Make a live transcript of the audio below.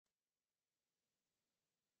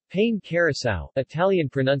Pane carasau, Italian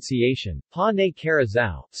pronunciation, Pane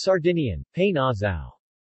carasau, Sardinian, pane azau.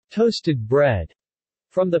 Toasted bread.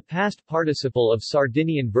 From the past participle of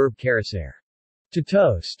Sardinian verb carasare, to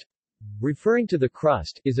toast, referring to the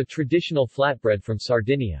crust, is a traditional flatbread from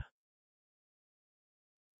Sardinia.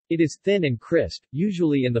 It is thin and crisp,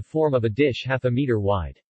 usually in the form of a dish half a meter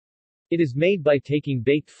wide. It is made by taking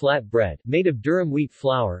baked flat bread, made of durum wheat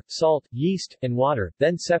flour, salt, yeast, and water,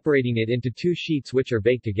 then separating it into two sheets which are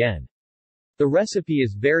baked again. The recipe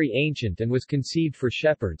is very ancient and was conceived for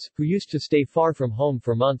shepherds, who used to stay far from home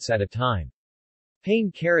for months at a time.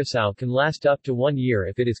 Pane carasau can last up to 1 year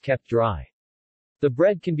if it is kept dry. The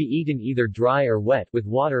bread can be eaten either dry or wet, with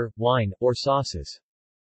water, wine, or sauces.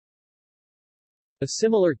 A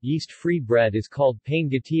similar, yeast-free bread is called pane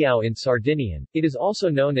gatiao in Sardinian. It is also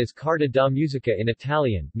known as carta da musica in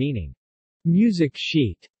Italian, meaning music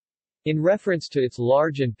sheet, in reference to its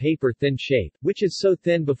large and paper-thin shape, which is so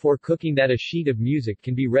thin before cooking that a sheet of music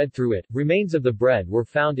can be read through it. Remains of the bread were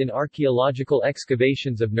found in archaeological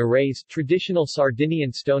excavations of Nares, traditional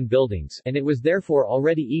Sardinian stone buildings, and it was therefore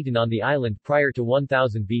already eaten on the island prior to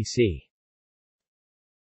 1000 BC.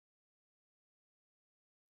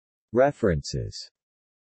 References.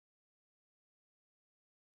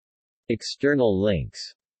 External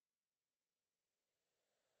links.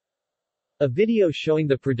 A video showing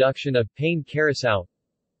the production of pane carasau.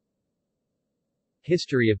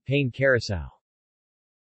 History of pane carasau.